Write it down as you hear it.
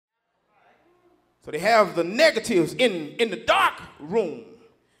So they have the negatives in the dark room.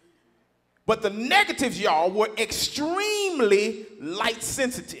 But the negatives, y'all, were extremely light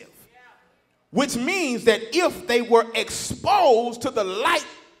sensitive, which means that if they were exposed to the light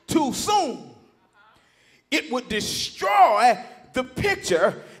too soon, it would destroy the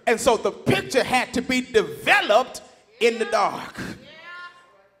picture. And so the picture had to be developed in the dark.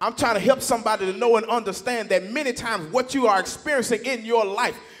 I'm trying to help somebody to know and understand that many times what you are experiencing in your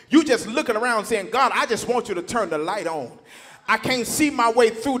life, you just looking around saying, God, I just want you to turn the light on. I can't see my way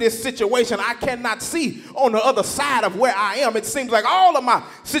through this situation. I cannot see on the other side of where I am. It seems like all of my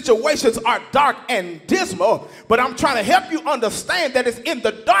situations are dark and dismal, but I'm trying to help you understand that it's in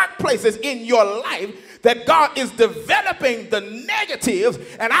the dark places in your life that God is developing the negatives,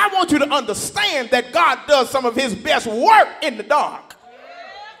 and I want you to understand that God does some of his best work in the dark.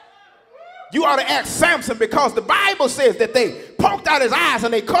 You ought to ask Samson, because the Bible says that they poked out his eyes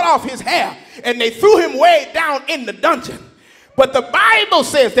and they cut off his hair and they threw him way down in the dungeon. But the Bible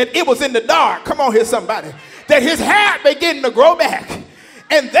says that it was in the dark, come on here somebody, that his hair began to grow back.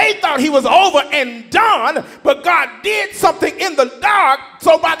 And they thought he was over and done, but God did something in the dark,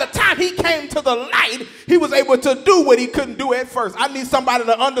 so by the time he came to the light, he was able to do what he couldn't do at first. I need somebody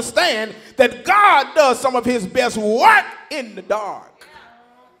to understand that God does some of his best work in the dark.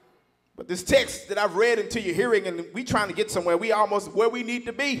 But this text that I've read into your hearing, and we trying to get somewhere, we almost where we need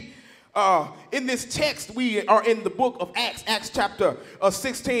to be. In this text, we are in the book of Acts, Acts chapter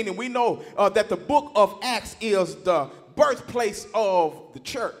 16, and we know that the book of Acts is the birthplace of the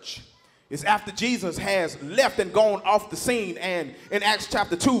church. It's after Jesus has left and gone off the scene, and in Acts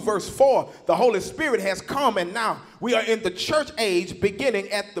chapter 2 verse 4, the Holy Spirit has come, and now we are in the church age beginning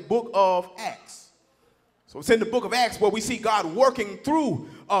at the book of Acts. So it's in the book of Acts where we see God working through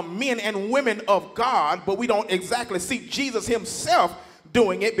men and women of God, but we don't exactly see Jesus himself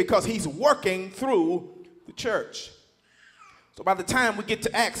doing it because he's working through the church. So by the time we get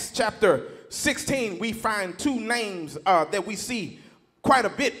to Acts chapter 16, we find two names that we see quite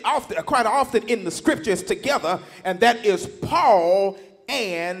often in the scriptures together, and that is Paul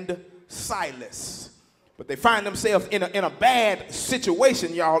and Silas. But they find themselves in a bad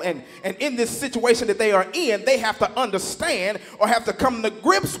situation, y'all, and in this situation that they are in, they have to understand or have to come to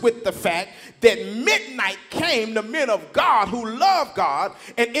grips with the fact that midnight came to men of God who love God,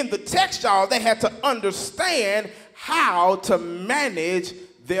 and in the text, y'all, they had to understand how to manage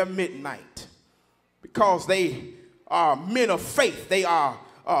their midnight, because they are men of faith, they are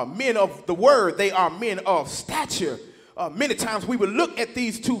men of the word, they are men of stature. Many times we would look at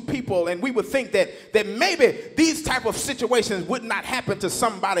these two people and we would think that maybe these type of situations would not happen to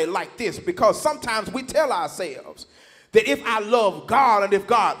somebody like this, because sometimes we tell ourselves that if I love God and if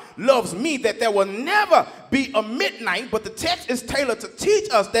God loves me, that there will never be a midnight. But the text is tailored to teach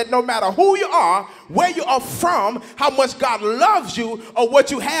us that no matter who you are, where you are from, how much God loves you, or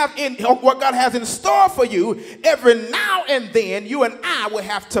what you have or what God has in store for you, every now and then you and I will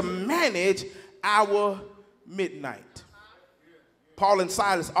have to manage our midnight. Paul and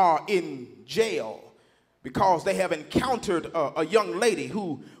Silas are in jail because they have encountered a young lady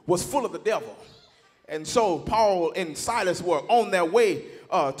who was full of the devil. And so Paul and Silas were on their way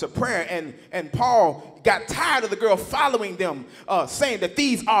to prayer, and Paul got tired of the girl following them, saying that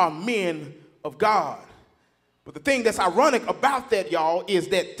these are men of God. But the thing that's ironic about that, y'all, is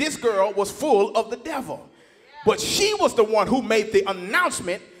that this girl was full of the devil. But she was the one who made the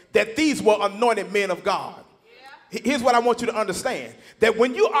announcement that these were anointed men of God. Here's what I want you to understand, that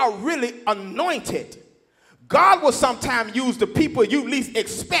when you are really anointed, God will sometimes use the people you least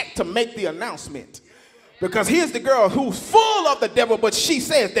expect to make the announcement. Because here's the girl who's full of the devil, but she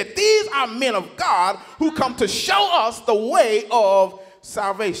says that these are men of God who come to show us the way of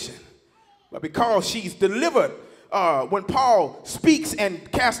salvation. But because she's delivered, when Paul speaks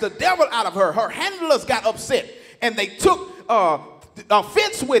and casts the devil out of her, her handlers got upset, and they took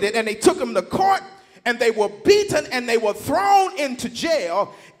offense with it, and they took him to court, and they were beaten, and they were thrown into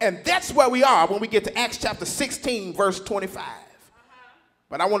jail. And that's where we are when we get to Acts chapter 16, verse 25.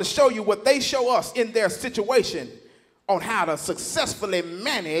 But I want to show you what they show us in their situation on how to successfully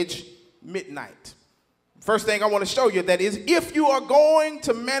manage midnight. First thing I want to show you that is, if you are going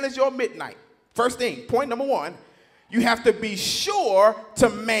to manage your midnight, first thing, point number one, you have to be sure to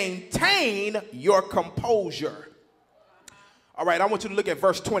maintain your composure. All right, I want you to look at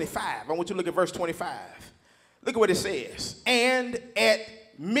verse 25. I want you to look at verse 25. Look at what it says. And at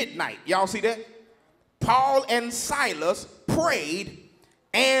midnight, y'all see that? Paul and Silas prayed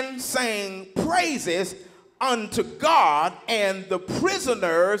and sang praises unto God, and the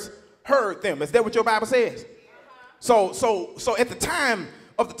prisoners heard them. Is that what your Bible says? So at the time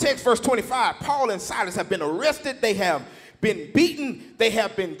of the text, verse 25, Paul and Silas have been arrested, they have been beaten, they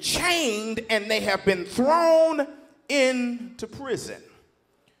have been chained, and they have been thrown into prison.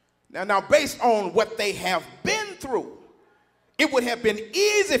 Now, based on what they have been through, it would have been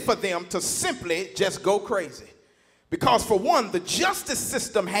easy for them to simply just go crazy. Because for one, the justice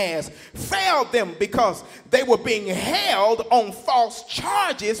system has failed them because they were being held on false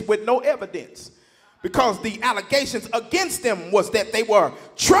charges with no evidence. Because the allegations against them was that they were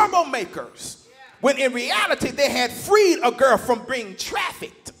troublemakers, when in reality they had freed a girl from being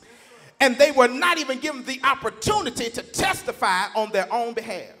trafficked, and they were not even given the opportunity to testify on their own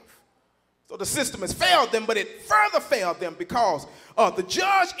behalf. So the system has failed them, but it further failed them because the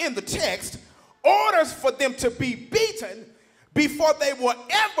judge in the text orders for them to be beaten before they were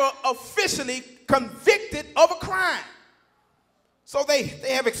ever officially convicted of a crime. So they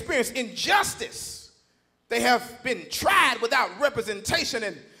have experienced injustice. They have been tried without representation,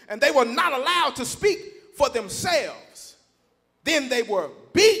 and they were not allowed to speak for themselves. Then they were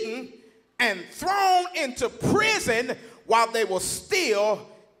beaten and thrown into prison while they were still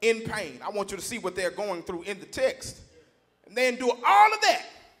in pain. I want you to see what they're going through in the text. And they endure all of that.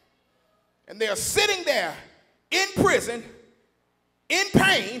 And they are sitting there in prison, in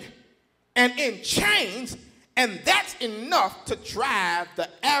pain, and in chains, and that's enough to drive the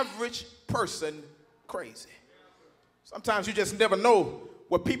average person crazy. Sometimes you just never know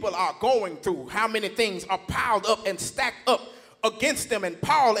what people are going through, how many things are piled up and stacked up against them. And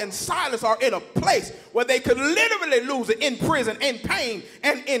Paul and Silas are in a place where they could literally lose it, in prison, in pain,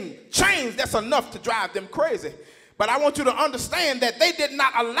 and in chains. That's enough to drive them crazy. But I want you to understand that they did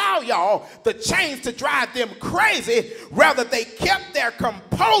not allow y'all the chains to drive them crazy. Rather, they kept their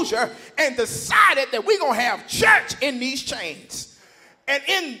composure and decided that we're going to have church in these chains.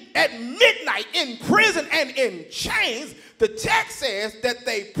 And at midnight, in prison and in chains, the text says that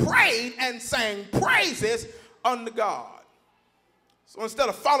they prayed and sang praises unto God. So instead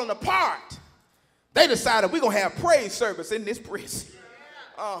of falling apart, they decided we're going to have praise service in this prison.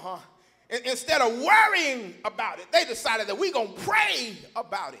 Instead of worrying about it, they decided that we're going to pray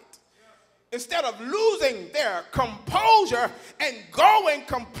about it. Instead of losing their composure and going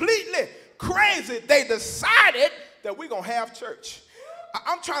completely crazy, they decided that we're going to have church.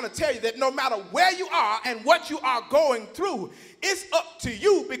 I'm trying to tell you that no matter where you are and what you are going through, it's up to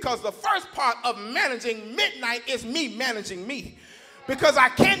you, because the first part of managing midnight is me managing me. Because I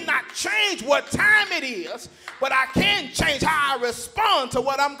cannot change what time it is, but I can change how I respond to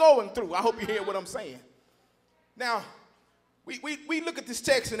what I'm going through. I hope you hear what I'm saying. Now, we look at this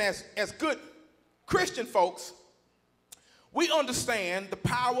text, and as good Christian folks, we understand the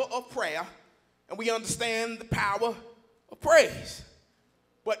power of prayer, and we understand the power of praise.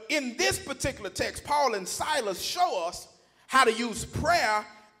 But in this particular text, Paul and Silas show us how to use prayer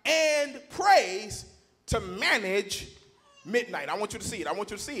and praise to manage midnight. I want you to see it. I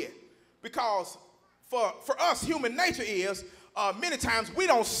want you to see it. Because for us, human nature is many times we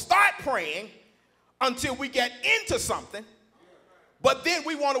don't start praying until we get into something, but then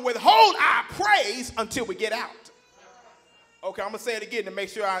we want to withhold our praise until we get out. Okay, I'm going to say it again to make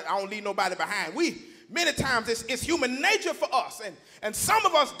sure I don't leave nobody behind. Many times it's human nature for us, and some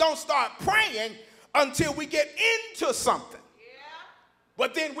of us don't start praying until we get into something.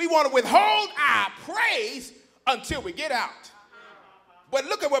 But then we want to withhold our praise until we get out. But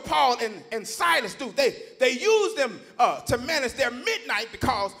look at what Paul and Silas do. They use them to manage their midnight,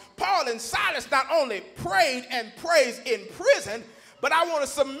 because Paul and Silas not only prayed and praised in prison, but I want to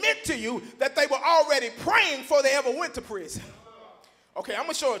submit to you that they were already praying before they ever went to prison. Okay, I'm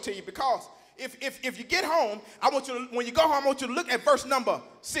going to show it to you, because if you get home, when you go home, I want you to look at verse number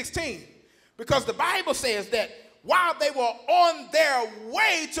 16. Because the Bible says that while they were on their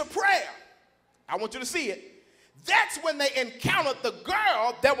way to prayer, I want you to see it, that's when they encountered the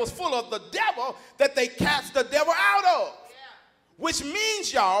girl that was full of the devil that they cast the devil out of. Yeah. Which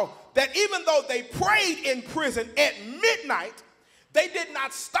means, y'all, that even though they prayed in prison at midnight, they did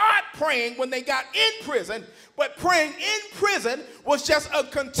not start praying when they got in prison, but praying in prison was just a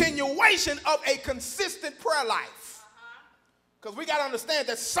continuation of a consistent prayer life. Because we got to understand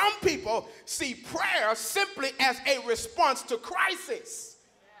that some people see prayer simply as a response to crisis,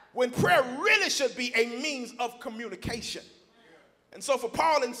 when prayer really should be a means of communication. And so for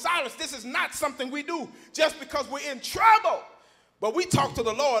Paul and Silas, this is not something we do just because we're in trouble, but we talk to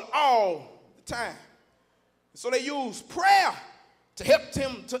the Lord all the time. So they use prayer to help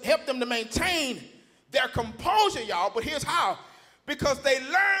them to maintain their composure, y'all. But here's how: because they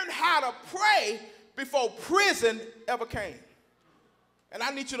learned how to pray before prison ever came. And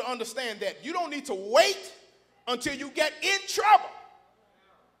I need you to understand that you don't need to wait until you get in trouble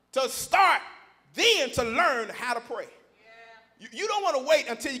to start then to learn how to pray. You don't want to wait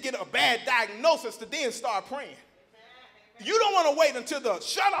until you get a bad diagnosis to then start praying. You don't want to wait until the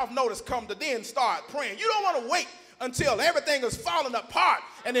shut-off notice comes to then start praying. You don't want to wait until everything is falling apart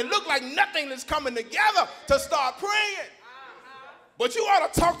and it looks like nothing is coming together to start praying. But you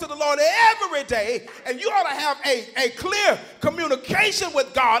ought to talk to the Lord every day, and you ought to have a clear communication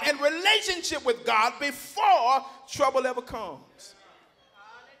with God and relationship with God before trouble ever comes.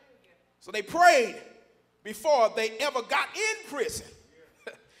 So they prayed before they ever got in prison.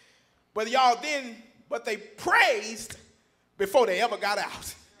 But they praised before they ever got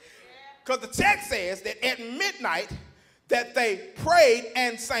out. Because the text says that at midnight that they prayed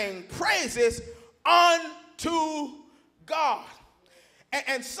and sang praises unto God.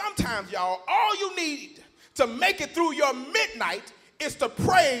 And sometimes, y'all, all you need to make it through your midnight is to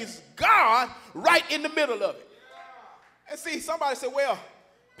praise God right in the middle of it. And see, somebody said, well,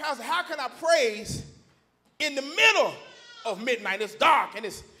 Pastor, how can I praise in the middle of midnight? It's dark and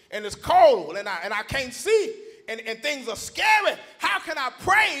it's cold and I can't see and things are scary. How can I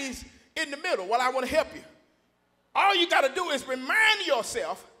praise in the middle? Well, I want to help you. All you got to do is remind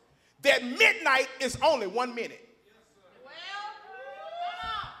yourself that midnight is only 1 minute.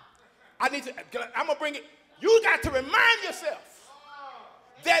 I'm going to bring it. You got to remind yourself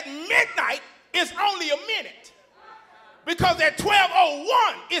that midnight is only a minute. Because at 12:01,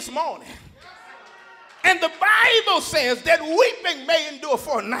 it's morning. And the Bible says that weeping may endure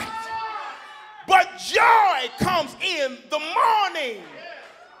for a night, but joy comes in the morning.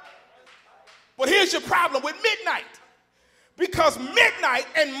 But here's your problem with midnight. Because midnight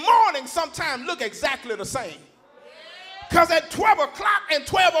and morning sometimes look exactly the same. Because at 12 o'clock and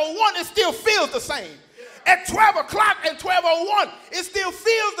 12:01, it still feels the same. At 12 o'clock and 12:01, it still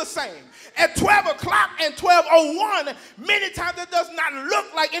feels the same. At 12 o'clock and 12:01, many times it does not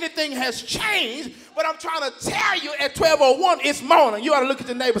look like anything has changed. But I'm trying to tell you, at 12:01, it's morning. You ought to look at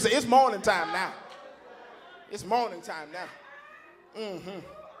your neighbor and say, it's morning time now. It's morning time now.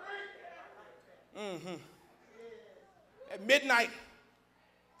 At midnight,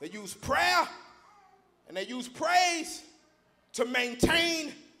 they use prayer and they use praise to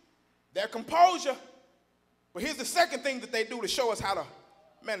maintain their composure. But here's the second thing that they do to show us how to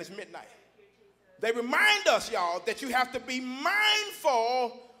manage midnight. They remind us, y'all, that you have to be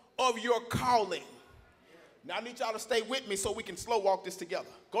mindful of your calling. Now, I need y'all to stay with me so we can slow walk this together.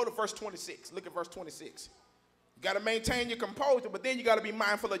 Go to verse 26. Look at verse 26. You got to maintain your composure, but then you got to be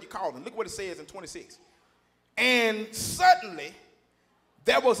mindful of your calling. Look what it says in 26. And suddenly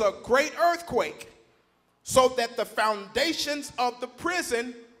there was a great earthquake, so that the foundations of the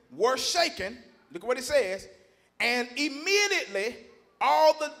prison were shaken. Look at what it says. And immediately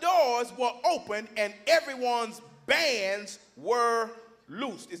all the doors were opened and everyone's bands were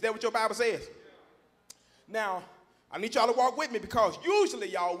loosed. Is that what your Bible says? Now, I need y'all to walk with me, because usually,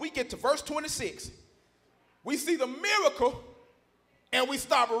 y'all, we get to verse 26. We see the miracle and we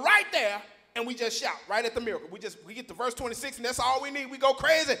stop right there and we just shout right at the miracle. We get to verse 26 and that's all we need. We go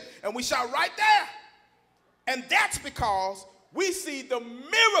crazy and we shout right there. And that's because we see the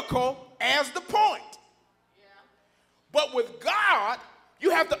miracle as the point. But with God,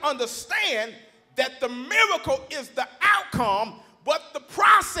 you have to understand that the miracle is the outcome, but the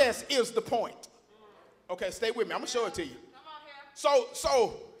process is the point. Okay, stay with me. I'm going to show it to you.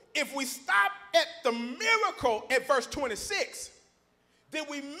 So if we stop at the miracle at verse 26, then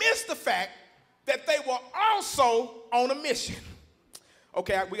we miss the fact that they were also on a mission.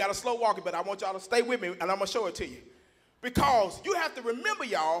 Okay, we got to slow walk it, but I want y'all to stay with me, and I'm going to show it to you. Because you have to remember,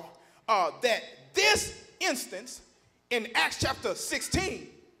 y'all, that this instance in Acts chapter 16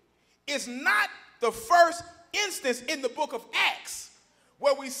 is not the first instance in the book of Acts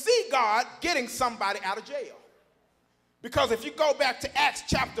where we see God getting somebody out of jail. Because if you go back to Acts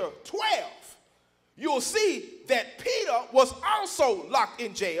chapter 12, you'll see that Peter was also locked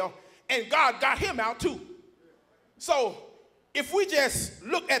in jail, and God got him out too. So if we just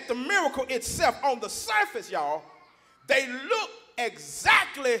look at the miracle itself on the surface, y'all, they look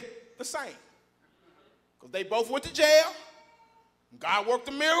exactly the same. Because they both went to jail, God worked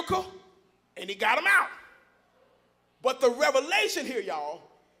the miracle, and he got them out. But the revelation here, y'all,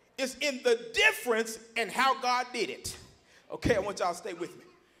 is in the difference in how God did it. Okay, I want y'all to stay with me.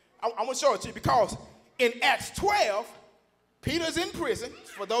 I want to show it to you, because in Acts 12, Peter's in prison.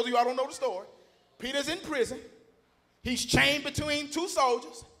 For those of you who don't know the story, Peter's in prison. He's chained between two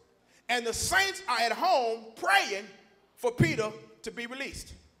soldiers, and the saints are at home praying for Peter to be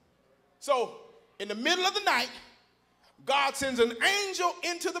released. So in the middle of the night, God sends an angel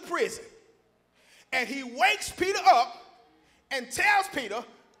into the prison, and he wakes Peter up and tells Peter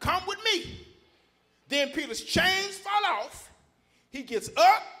come with me. Then Peter's chains fall off. He gets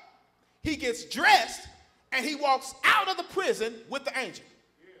up, he gets dressed, and he walks out of the prison with the angel.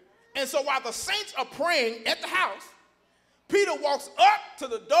 And so while the saints are praying at the house, Peter walks up to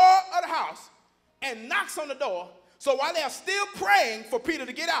the door of the house and knocks on the door. So while they are still praying for Peter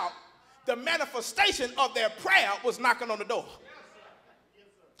to get out, the manifestation of their prayer was knocking on the door.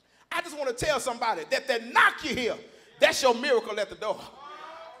 I just want to tell somebody that that knock you hear, that's your miracle at the door.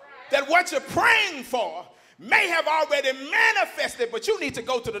 That what you're praying for may have already manifested, but you need to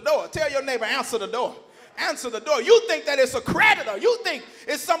go to the door. Tell your neighbor, answer the door. Answer the door. You think that it's a creditor. You think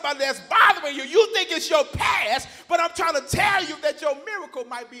it's somebody that's bothering you. You think it's your past, but I'm trying to tell you that your miracle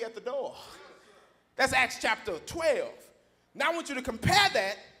might be at the door. That's Acts chapter 12. Now I want you to compare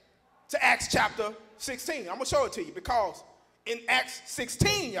that to Acts chapter 16. I'm going to show it to you because in Acts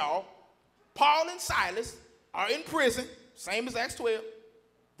 16, y'all, Paul and Silas are in prison, same as Acts 12.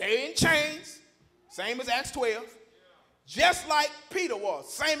 They're in chains, same as Acts 12. Just like Peter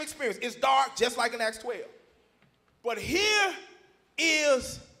was, same experience. It's dark, just like in Acts 12. But here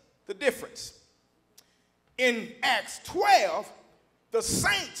is the difference. In Acts 12, the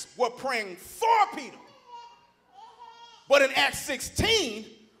saints were praying for Peter. But in Acts 16,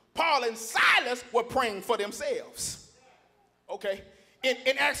 Paul and Silas were praying for themselves. Okay?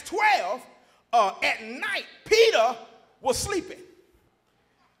 In Acts 12, at night, Peter was sleeping.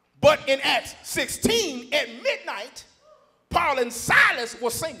 But in Acts 16, at midnight, Paul and Silas were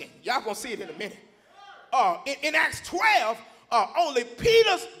singing. Y'all gonna see it in a minute. In Acts 12, only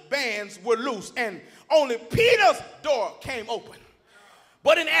Peter's bands were loose and only Peter's door came open.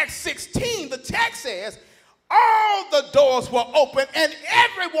 But in Acts 16, the text says, all the doors were open and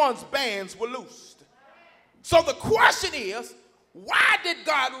everyone's bands were loosed. So the question is, why did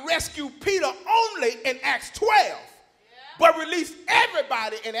God rescue Peter only in Acts 12, but release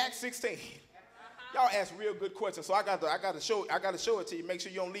everybody in Acts 16? Y'all ask real good questions, so I got to show it to you. Make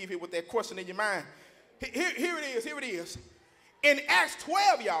sure you don't leave here with that question in your mind. Here it is. In Acts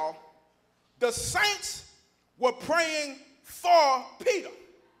 12, y'all, the saints were praying for Peter,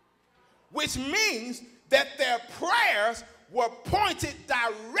 which means that their prayers were pointed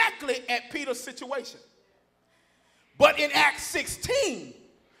directly at Peter's situation. But in Acts 16,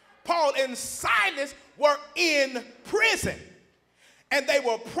 Paul and Silas were in prison, and they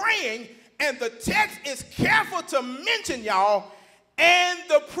were praying. And the text is careful to mention, y'all, and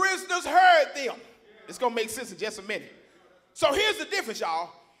the prisoners heard them. It's going to make sense in just a minute. So here's the difference, y'all.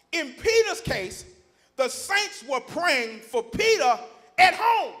 In Peter's case, the saints were praying for Peter at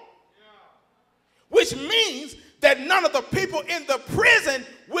home, which means that none of the people in the prison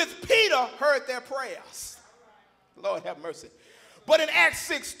with Peter heard their prayers. Lord have mercy. But in Acts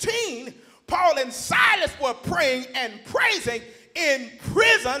 16, Paul and Silas were praying and praising in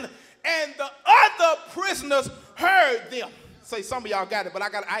prison, and the other prisoners heard them. Say some of y'all got it, but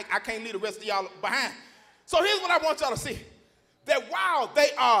I can't leave the rest of y'all behind. So here's what I want y'all to see. That while they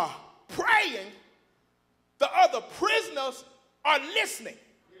are praying, the other prisoners are listening.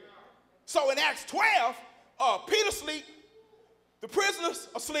 So in Acts 12, Peter asleep, the prisoners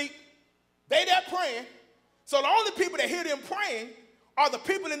asleep, they there praying. So the only people that hear them praying are the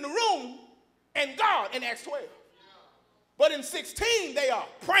people in the room and God in Acts 12. But in 16, they are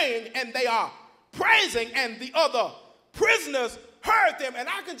praying and they are praising, and the other prisoners heard them. And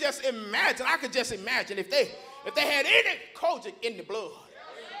I can just imagine if they had any COGIC in the blood.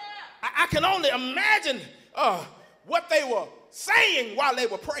 I can only imagine what they were saying while they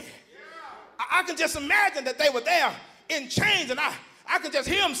were praying. I can just imagine that they were there in chains, and I can just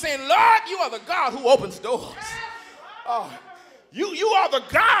hear them saying, Lord, you are the God who opens doors. You are the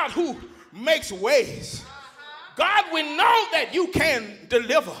God who makes ways. God, we know that you can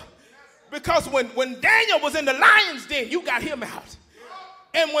deliver, because when Daniel was in the lion's den, you got him out.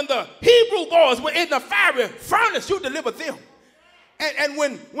 And when the Hebrew boys were in the fiery furnace, you delivered them. And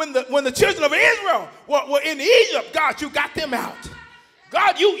when the children of Israel were in Egypt, God, you got them out.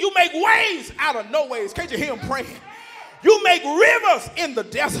 God, you make ways out of no ways. Can't you hear him praying? You make rivers in the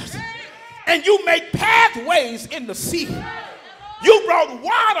desert, and you make pathways in the sea. You brought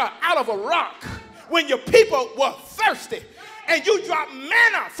water out of a rock when your people were thirsty, and you dropped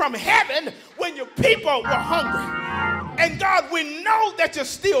manna from heaven when your people were hungry. And God, we know that you're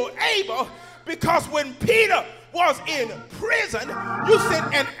still able, because when Peter was in prison, you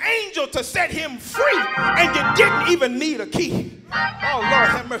sent an angel to set him free, and you didn't even need a key. Oh, Lord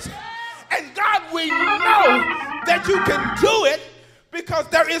have mercy. And God, we know that you can do it, because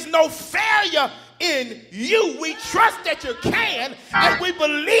there is no failure in you. We trust that you can, and we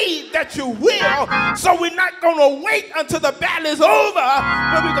believe that you will. So we're not going to wait until the battle is over,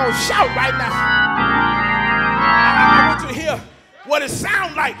 but we're going to shout right now. I want you to hear what it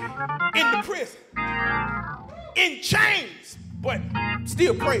sounds like in the prison. In chains, but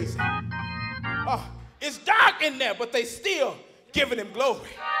still praising. It's dark in there, but they still giving him glory.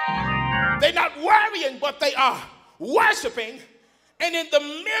 They're not worrying, but they are worshiping. And in the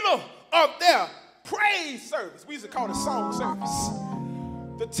middle of their praise service, we used to call it song service,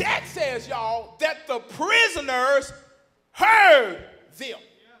 the text says, y'all, that the prisoners heard them.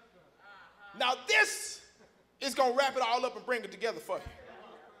 Now this is going to wrap it all up and bring it together for you.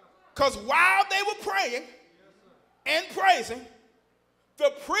 Because while they were praying and praising,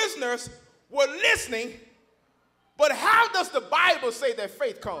 the prisoners were listening. But how does the Bible say that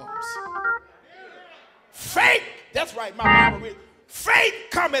faith comes? Faith, that's right, my Bible reads, faith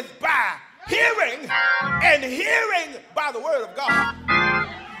cometh by hearing, and hearing by the word of God.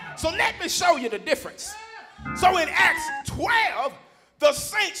 So let me show you the difference. So in Acts 12, the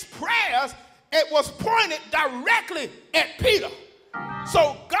saints' prayers, it was pointed directly at Peter.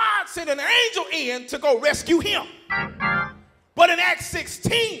 So God sent an angel in to go rescue him. But in Acts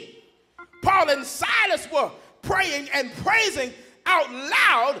 16, Paul and Silas were praying and praising out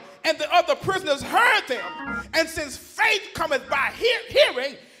loud, and the other prisoners heard them. And since faith cometh by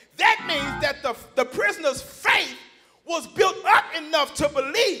hearing, that means that the prisoner's faith was built up enough to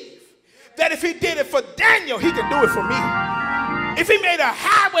believe that if he did it for Daniel, he can do it for me. If he made a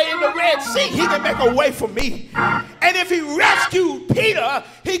highway in the Red Sea, he can make a way for me. And if he rescued Peter,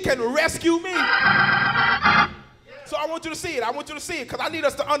 he can rescue me. So I want you to see it. I want you to see it because I need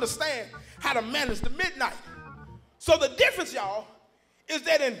us to understand how to manage the midnight. So the difference, y'all, is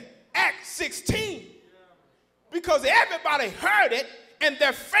that in Acts 16, because everybody heard it and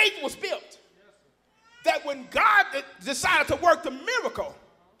their faith was built, that when God decided to work the miracle,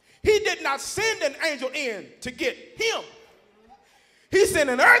 he did not send an angel in to get him. He sent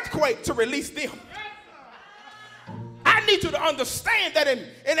an earthquake to release them. I need you to understand that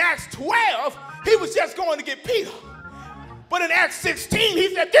in Acts 12, he was just going to get Peter. But in Acts 16,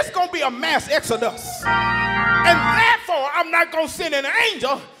 he said, this is going to be a mass exodus. And therefore, I'm not going to send an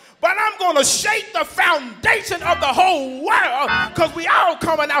angel, but I'm going to shake the foundation of the whole world because we all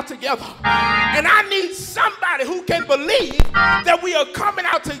coming out together. And I need somebody who can believe that we are coming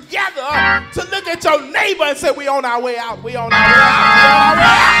out together to look at your neighbor and say, we on our way out, we on our way out, we on our way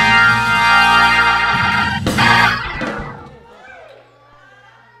out.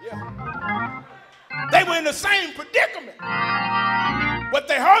 Yeah. They were in the same predicament, but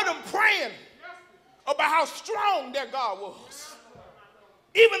they heard them praying about how strong their God was.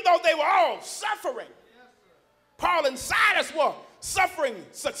 Even though they were all suffering, Paul and Silas were suffering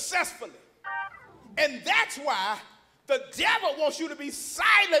successfully. And that's why the devil wants you to be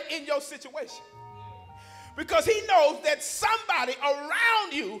silent in your situation. Because he knows that somebody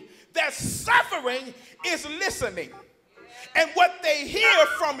around you that's suffering is listening. And what they hear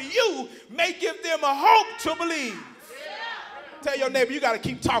from you may give them a hope to believe. Tell your neighbor, you got to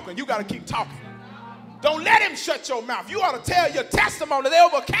keep talking. You got to keep talking. Don't let him shut your mouth. You ought to tell your testimony. They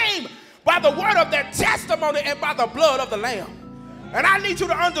overcame by the word of their testimony and by the blood of the Lamb. And I need you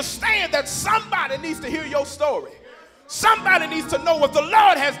to understand that somebody needs to hear your story. Somebody needs to know what the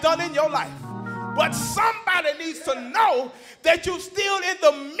Lord has done in your life. But somebody needs to know that you're still in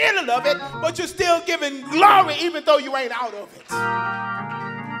the middle of it, but you're still giving glory even though you ain't out of it.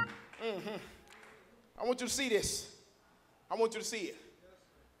 I want you to see this. I want you to see it.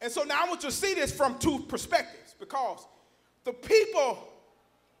 And so now I want you to see this from two perspectives, because the people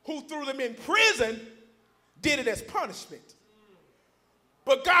who threw them in prison did it as punishment.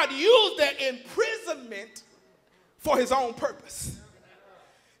 But God used their imprisonment for his own purpose.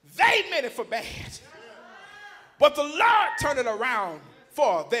 They meant it for bad, but the Lord turned it around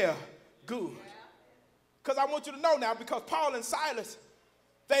for their good. Because I want you to know now, because Paul and Silas,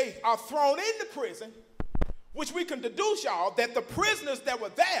 they are thrown into prison, which we can deduce, y'all, that the prisoners that were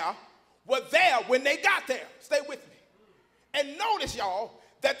there when they got there. Stay with me. And notice, y'all,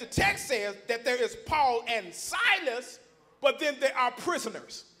 that the text says that there is Paul and Silas, but then there are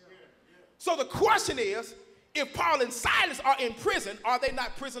prisoners. So the question is, if Paul and Silas are in prison, are they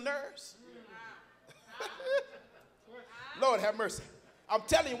not prisoners? Lord have mercy. I'm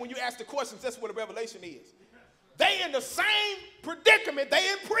telling you, when you ask the questions, that's what a revelation is. They in the same predicament. They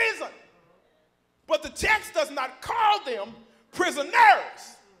in prison. But the text does not call them prisoners.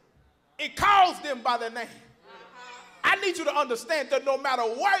 It calls them by their name. I need you to understand that no matter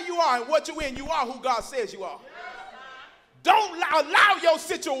where you are and what you're in, you are who God says you are. Don't allow your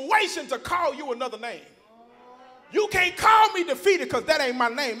situation to call you another name. You can't call me defeated because that ain't my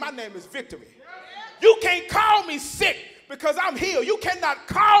name. My name is victory. You can't call me sick because I'm healed. You cannot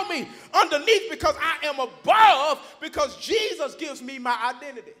call me underneath because I am above, because Jesus gives me my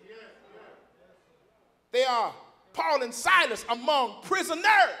identity. They are Paul and Silas among prisoners.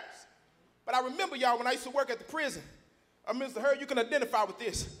 But I remember, y'all, when I used to work at the prison, Mr. Hurd, you can identify with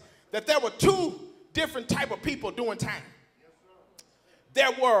this, that there were two different type of people doing time.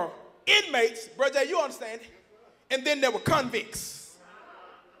 There were inmates, Brother Jay, you understand it, and then there were convicts.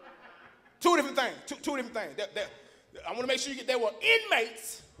 Two different things, two different things. I want to make sure you get, there were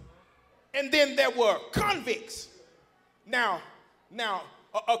inmates, and then there were convicts. Now,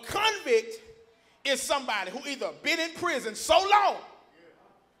 a convict is somebody who either been in prison so long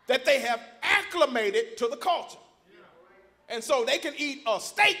that they have acclimated to the culture. And so they can eat a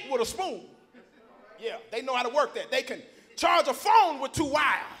steak with a spoon. Yeah, they know how to work that. They can charge a phone with 2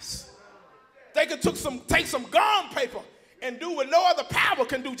 wires. They can take some gum paper and do what no other power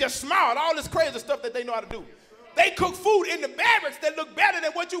can do, just smart, all this crazy stuff that they know how to do. They cook food in the barracks that look better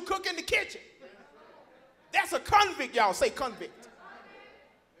than what you cook in the kitchen. That's a convict, y'all. Say convict.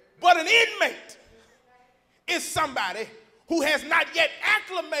 But an inmate is somebody who has not yet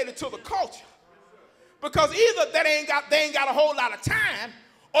acclimated to the culture, because either they ain't got a whole lot of time,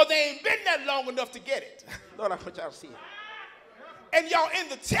 or they ain't been there long enough to get it. Lord, I want y'all to see it. And y'all, in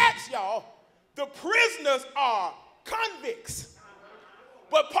the text, y'all, the prisoners are convicts,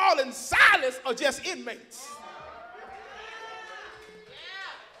 but Paul and Silas are just inmates.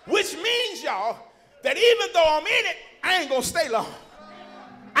 Which means, y'all, that even though I'm in it, I ain't gonna stay long.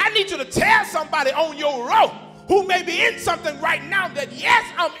 I need you to tell somebody on your row who may be in something right now that, yes,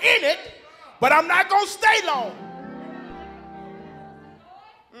 I'm in it, but I'm not gonna stay long.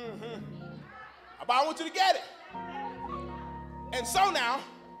 But I want you to get it. And so now,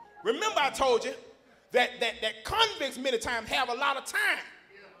 remember I told you that convicts many times have a lot of time,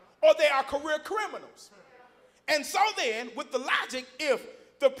 or they are career criminals. And so then, with the logic, if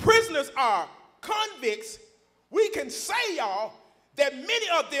the prisoners are convicts, we can say, y'all, that many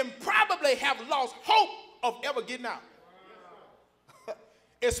of them probably have lost hope of ever getting out.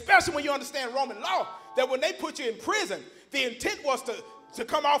 Especially when you understand Roman law, that when they put you in prison, the intent was to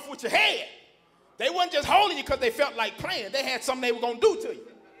come off with your head. They weren't just holding you because they felt like playing. They had something they were going to do to you.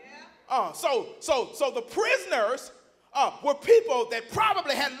 So the prisoners were people that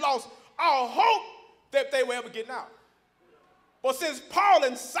probably had lost all hope that they were ever getting out. But since Paul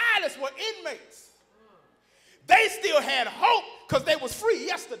and Silas were inmates, they still had hope because they was free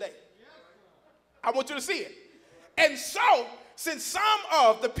yesterday. I want you to see it. And so, since some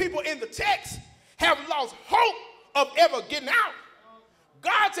of the people in the text have lost hope of ever getting out,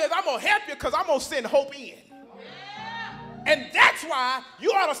 God says, I'm going to help you because I'm going to send hope in. And that's why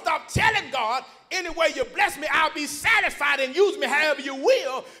you ought to stop telling God, any way you bless me, I'll be satisfied, and use me however you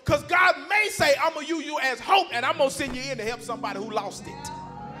will, because God may say, I'm going to use you as hope, and I'm going to send you in to help somebody who lost it.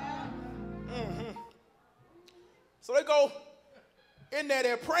 So they go in there,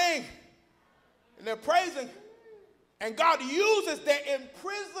 they're praying, and they're praising, and God uses their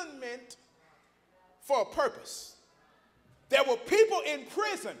imprisonment for a purpose. There were people in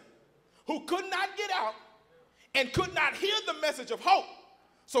prison who could not get out and could not hear the message of hope.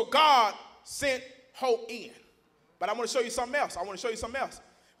 So God sent hope in. But I want to show you something else.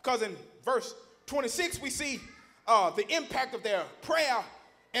 Because in verse 26, we see the impact of their prayer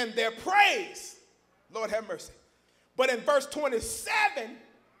and their praise. Lord have mercy. But in verse 27,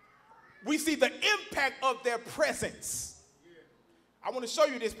 we see the impact of their presence. I want to show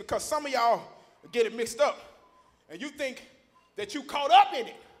you this because some of y'all get it mixed up. And you think that you caught up in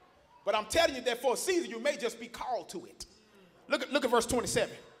it. But I'm telling you that for a season, you may just be called to it. Look at verse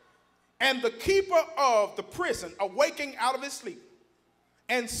 27. And the keeper of the prison, awaking out of his sleep,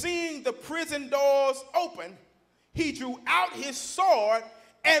 and seeing the prison doors open, he drew out his sword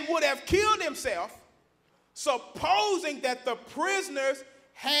and would have killed himself, supposing that the prisoners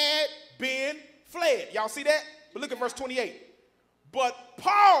had been fled. Y'all see that? But look at verse 28. But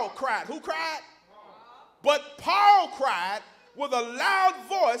Paul cried. Who cried? But Paul cried with a loud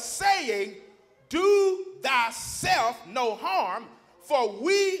voice, saying, do thyself no harm, for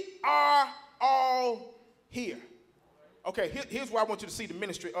we are all here. Okay, here's where I want you to see the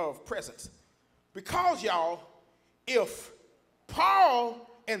ministry of presence. Because, y'all, if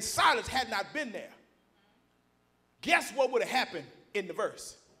Paul and Silas had not been there, guess what would have happened in the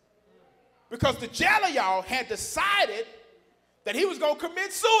verse? Because the jailer, y'all, had decided that he was going to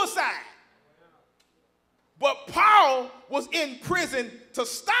commit suicide. But Paul was in prison to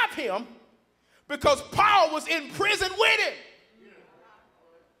stop him, because Paul was in prison with him.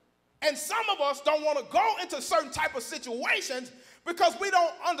 And some of us don't want to go into certain type of situations because we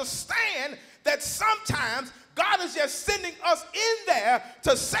don't understand that sometimes God is just sending us in there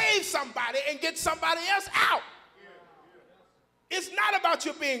to save somebody and get somebody else out. It's not about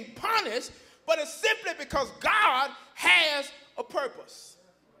you being punished, but it's simply because God has a purpose.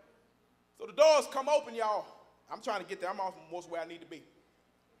 So the doors come open, y'all. I'm trying to get there. I'm almost where I need to be.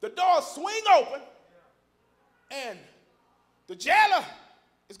 The doors swing open, and the jailer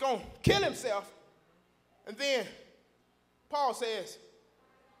is going to kill himself. And then Paul says,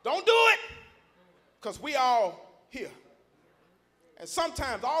 don't do it, because we all here. And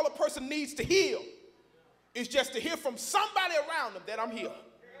sometimes all a person needs to hear is just to hear from somebody around them that I'm here.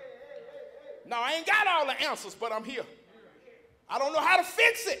 Now, I ain't got all the answers, but I'm here. I don't know how to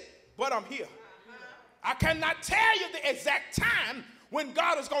fix it, but I'm here. I cannot tell you the exact time when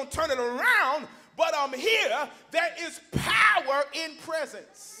God is going to turn it around, but I'm here. There is power in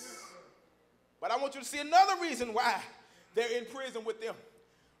presence. But I want you to see another reason why they're in prison with them.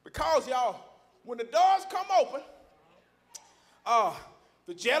 Because, y'all, when the doors come open,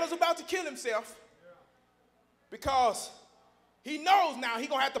 the jailer's about to kill himself because he knows now he's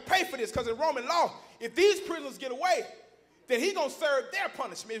going to have to pay for this, because in Roman law, if these prisoners get away, then he's going to serve their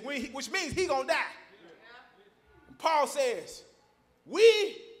punishment, which means he's going to die. And Paul says,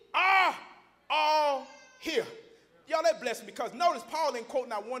 we are all here. Y'all, that blessed me, because notice Paul didn't quote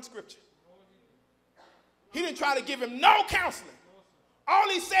not one scripture. He didn't try to give him no counseling. All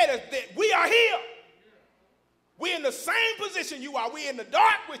he said is that we are here. We're in the same position you are. We're in the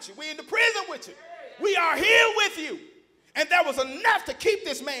dark with you. We're in the prison with you. We are here with you. And that was enough to keep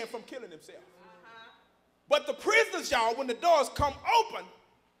this man from killing himself. But the prisoners, y'all, when the doors come open,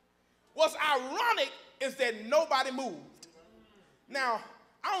 what's ironic is that nobody moved. Now,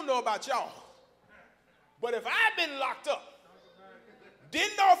 I don't know about y'all, but if I'd been locked up,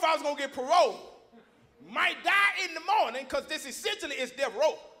 didn't know if I was going to get parole, might die in the morning, because this essentially is death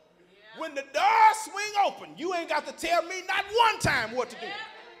row. When the doors swing open, you ain't got to tell me not one time what to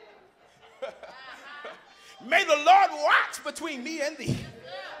do. May the Lord watch between me and thee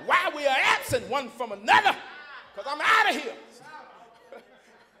while we are absent one from another, because I'm out of here.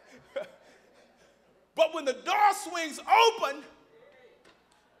 But when the door swings open,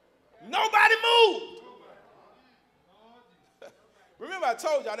 nobody moved. Remember, I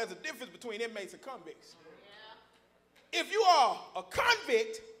told y'all there's a difference between inmates and convicts. If you are a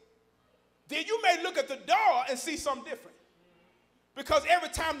convict, then you may look at the door and see something different. Because every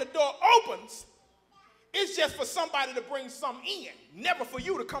time the door opens, it's just for somebody to bring something in, never for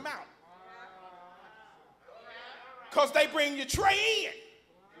you to come out. Because they bring your tray in.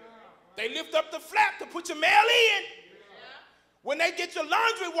 They lift up the flap to put your mail in. When they get your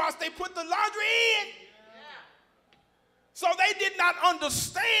laundry washed, they put the laundry in. So they did not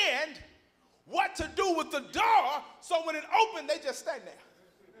understand what to do with the door, so when it opened, they just stand there.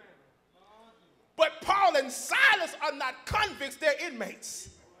 But Paul and Silas are not convicts, they're inmates.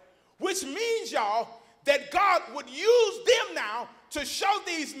 Which means, y'all, that God would use them now to show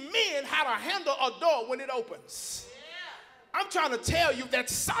these men how to handle a door when it opens. I'm trying to tell you that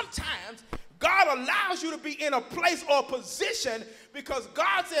sometimes God allows you to be in a place or position because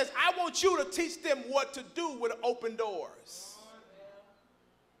God says, I want you to teach them what to do with open doors.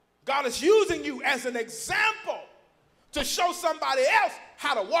 God is using you as an example to show somebody else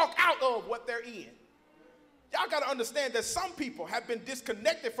how to walk out of what they're in. Y'all got to understand that some people have been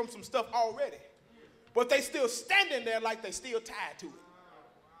disconnected from some stuff already, but they still standing there like they still tied to it.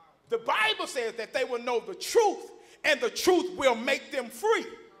 The Bible says that they will know the truth, and the truth will make them free,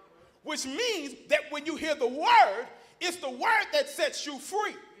 which means that when you hear the word, it's the word that sets you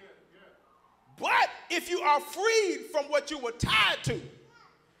free. But if you are freed from what you were tied to,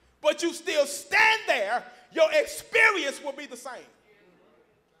 but you still stand there, your experience will be the same.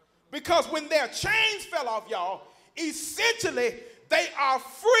 Because when their chains fell off, y'all, essentially they are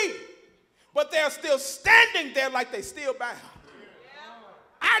free, but they're still standing there like they still bound.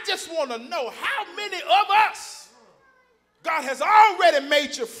 I just want to know how many of us God has already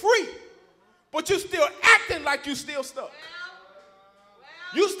made you free, but you're still acting like you're still stuck.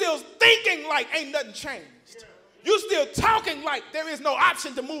 You still thinking like ain't nothing changed. You still talking like there is no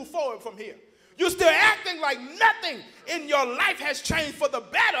option to move forward from here. You're still acting like nothing in your life has changed for the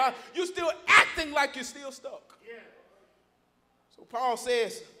better. You're still acting like you're still stuck. So Paul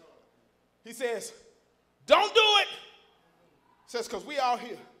says, he says, don't do it. He says, because we all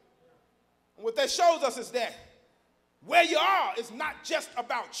here. And what that shows us is that where you are is not just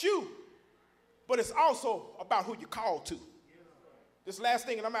about you, but it's also about who you're called to. This last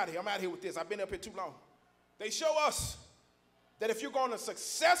thing, and I'm out of here. I'm out of here with this. I've been up here too long. They show us that if you're going to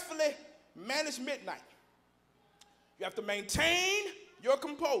successfully manage midnight, you have to maintain your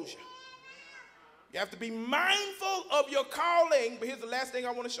composure. You have to be mindful of your calling. But here's the last thing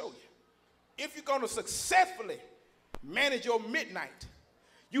I want to show you. If you're going to successfully manage your midnight,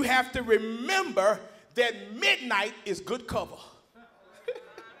 you have to remember that midnight is good cover.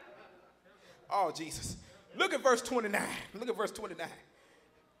 Oh, Jesus. Look at verse 29. Look at verse 29.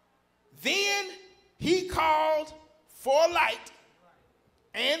 Then he called for a light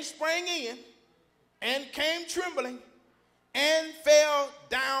and sprang in and came trembling and fell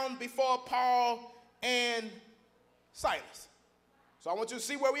down before Paul and Silas. So I want you to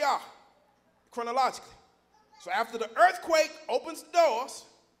see where we are chronologically. So after the earthquake opens the doors,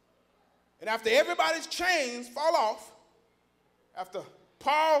 and after everybody's chains fall off, after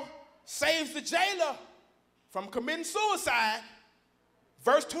Paul saves the jailer from committing suicide,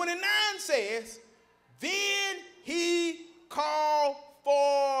 verse 29 says, then he called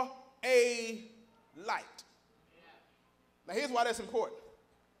for a light. Now here's why that's important.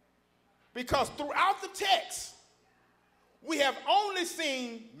 Because throughout the text, we have only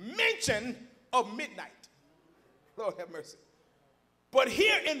seen mention of midnight. Lord have mercy. But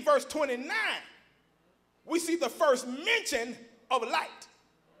here in verse 29, we see the first mention of light.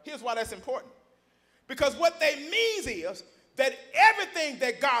 Here's why that's important. Because what that means is that everything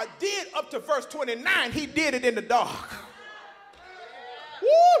that God did up to verse 29, he did it in the dark.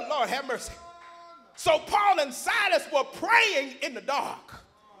 Woo, Lord have mercy. So Paul and Silas were praying in the dark.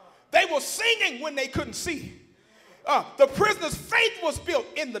 They were singing when they couldn't see. The prisoner's faith was built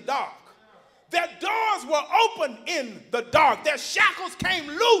in the dark. Their doors were opened in the dark. Their shackles came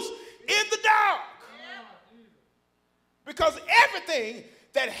loose in the dark. Because everything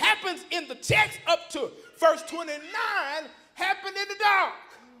that happens in the text up to verse 29 happened in the dark.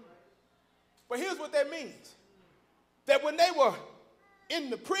 But here's what that means. That when they were in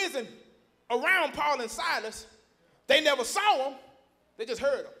the prison around Paul and Silas, they never saw them, they just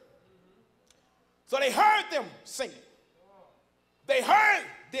heard them. So they heard them singing. They heard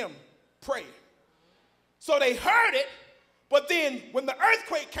them praying. So they heard it, but then when the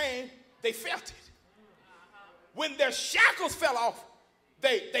earthquake came, they felt it. When their shackles fell off,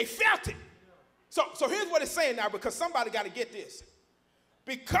 they felt it. So here's what it's saying now, because somebody got to get this.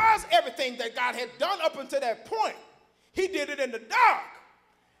 Because everything that God had done up until that point, he did it in the dark.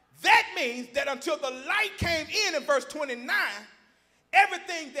 That means that until the light came in verse 29,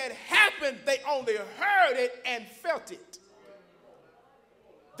 everything that happened, they only heard it and felt it.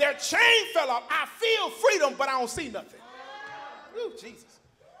 Their chain fell off. I feel freedom, but I don't see nothing. Ooh, Jesus.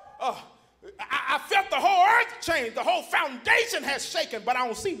 I felt the whole earth change. The whole foundation has shaken, but I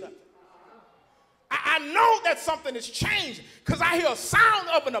don't see nothing. I know that something has changed because I hear a sound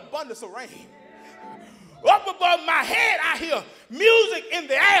of an abundance of rain. Up above my head, I hear music in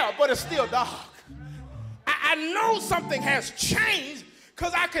the air, but it's still dark. I know something has changed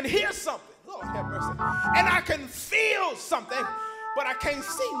because I can hear something. Lord have mercy. And I can feel something, but I can't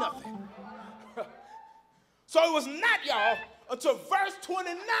see nothing. So it was not, y'all, until verse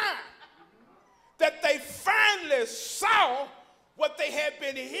 29 that they finally saw what they had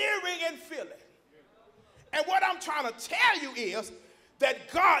been hearing and feeling. And what I'm trying to tell you is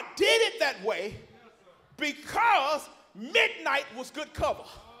that God did it that way because midnight was good cover.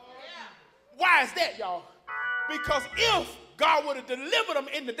 Why is that, y'all? Because if God would have delivered them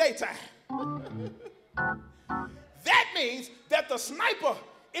in the daytime, that means that the sniper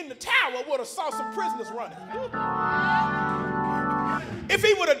in the tower would have saw some prisoners running. If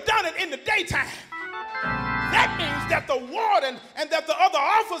he would have done it in the daytime, that means that the warden and that the other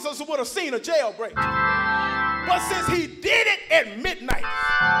officers would have seen a jailbreak. But since he did it at midnight,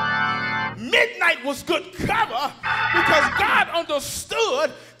 midnight was good cover because God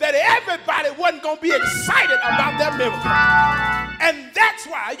understood that everybody wasn't going to be excited about that miracle. And that's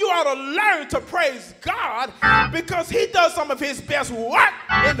why you ought to learn to praise God, because he does some of his best work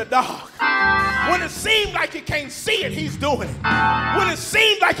in the dark. When it seems like you can't see it, he's doing it. When it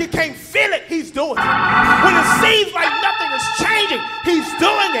seems like you can't feel it, he's doing it. When it seems like nothing is changing, he's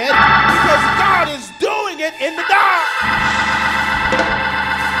doing it because God is doing it in the dark.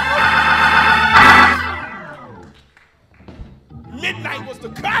 Midnight was the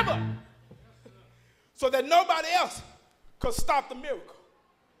cover so that nobody else could stop the miracle.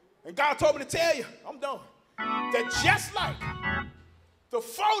 And God told me to tell you, I'm done, that just like the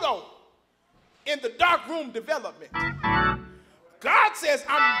photo in the dark room development, God says,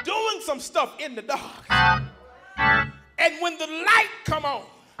 I'm doing some stuff in the dark. And when the light come on,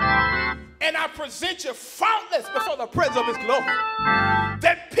 and I present you faultless before the presence of his glory,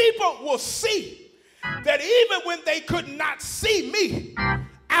 that people will see that even when they could not see me,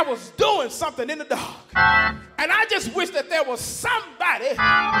 I was doing something in the dark. And I just wish that there was somebody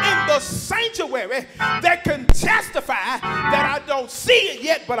in the sanctuary that can testify that I don't see it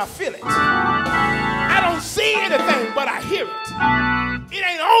yet, but I feel it. I don't see anything, but I hear it. It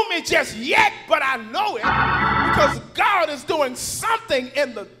ain't on me just yet, but I know it because God is doing something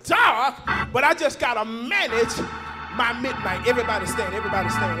in the dark, but I just got to manage my midnight. Everybody stand, everybody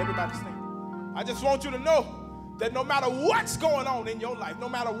stand, everybody stand. I just want you to know that no matter what's going on in your life, no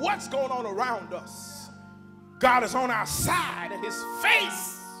matter what's going on around us, God is on our side and his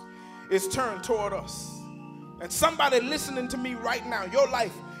face is turned toward us. And somebody listening to me right now, your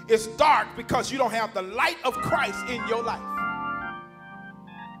life is dark because you don't have the light of Christ in your life.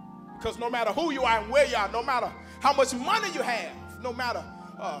 Because no matter who you are and where you are, no matter how much money you have, no matter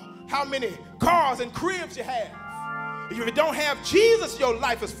how many cars and cribs you have, if you don't have Jesus, your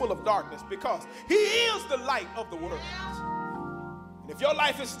life is full of darkness because he is the light of the world. And if your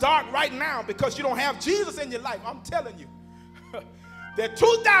life is dark right now because you don't have Jesus in your life, I'm telling you that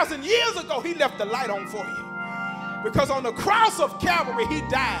 2,000 years ago, he left the light on for you. Because on the cross of Calvary, he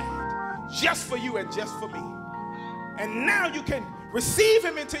died just for you and just for me. And now you can receive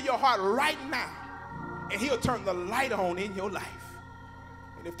him into your heart right now, and he'll turn the light on in your life.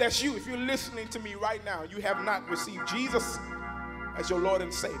 And if that's you, if you're listening to me right now, you have not received Jesus as your Lord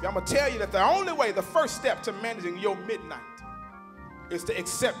and Savior, I'm going to tell you that the only way, the first step to managing your midnight is to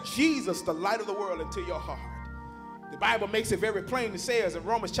accept Jesus, the light of the world, into your heart. The Bible makes it very plain. It says in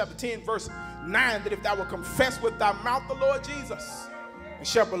Romans chapter 10, verse 9, that if thou wilt confess with thy mouth the Lord Jesus, and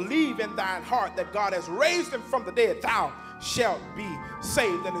shalt believe in thine heart that God has raised him from the dead, thou shalt be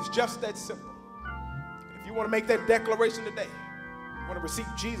saved. And it's just that simple. If you want to make that declaration today, you want to receive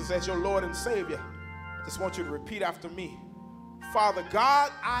Jesus as your Lord and Savior, I just want you to repeat after me. Father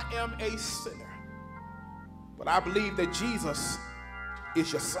God, I am a sinner, but I believe that Jesus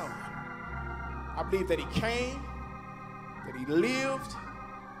is your son. I believe that he came, that he lived,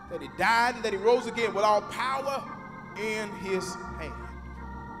 that he died, and that he rose again with all power in his hand.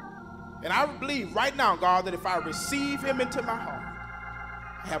 And I believe right now, God, that if I receive him into my heart,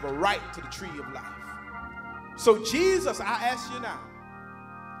 I have a right to the tree of life. So Jesus, I ask you now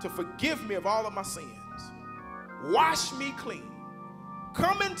to forgive me of all of my sins. Wash me clean.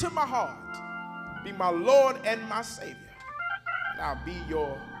 Come into my heart. Be my Lord and my Savior. And I'll be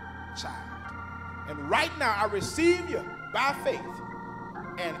your child. And right now I receive you by faith.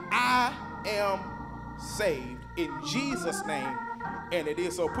 And I am saved in Jesus' name. And it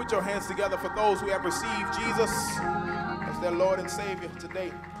is so. Put your hands together for those who have received Jesus as their Lord and Savior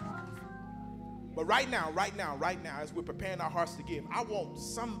today. But right now, as we're preparing our hearts to give, I want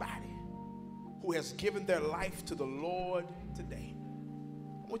somebody who has given their life to the Lord today.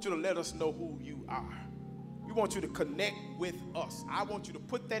 I want you to let us know who you are. We want you to connect with us. I want you to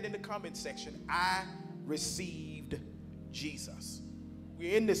put that in the comment section. I received Jesus.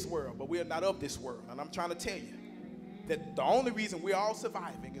 We're in this world, but we are not of this world. And I'm trying to tell you that the only reason we're all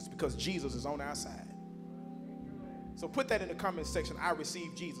surviving is because Jesus is on our side. So put that in the comment section. I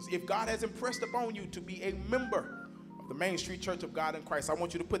received Jesus. If God has impressed upon you to be a member of the Main Street Church of God in Christ, I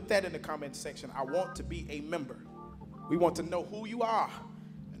want you to put that in the comment section. I want to be a member. We want to know who you are.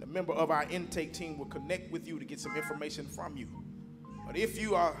 And a member of our intake team will connect with you to get some information from you. But if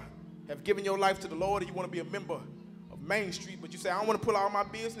you have given your life to the Lord and you want to be a member of Main Street, but you say, I don't want to put all my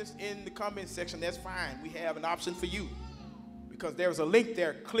business in the comment section, that's fine. We have an option for you because there's a link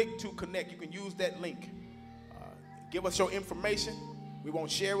there. Click to connect. You can use that link. Give us your information. We won't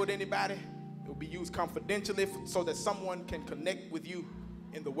share with anybody. It will be used confidentially so that someone can connect with you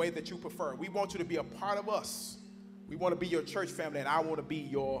in the way that you prefer. We want you to be a part of us. We want to be your church family, and I want to be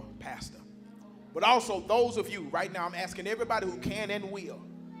your pastor. But also, those of you, right now, I'm asking everybody who can and will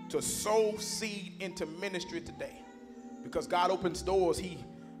to sow seed into ministry today. Because God opens doors. He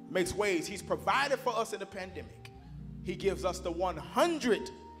makes ways. He's provided for us in the pandemic. He gives us the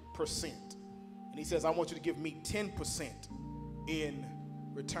 100%. And he says, I want you to give me 10% in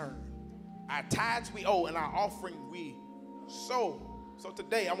return. Our tithes we owe and our offering we sow. So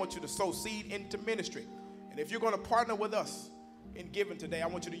today, I want you to sow seed into ministry. And if you're going to partner with us in giving today, I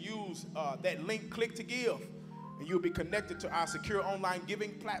want you to use that link, click to give. And you'll be connected to our secure online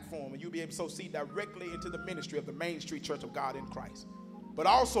giving platform. And you'll be able to sow seed directly into the ministry of the Main Street Church of God in Christ. But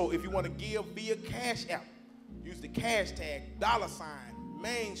also, if you want to give via CashApp, use the cash tag,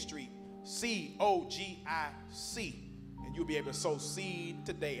 $Main Street. COGIC, and you'll be able to sow seed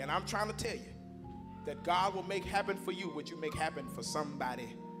today. And I'm trying to tell you that God will make happen for you what you make happen for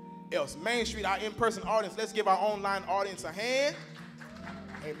somebody else. Main Street, our in-person audience, let's give our online audience a hand.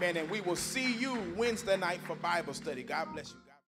 Amen. And we will see you Wednesday night for Bible study. God bless you.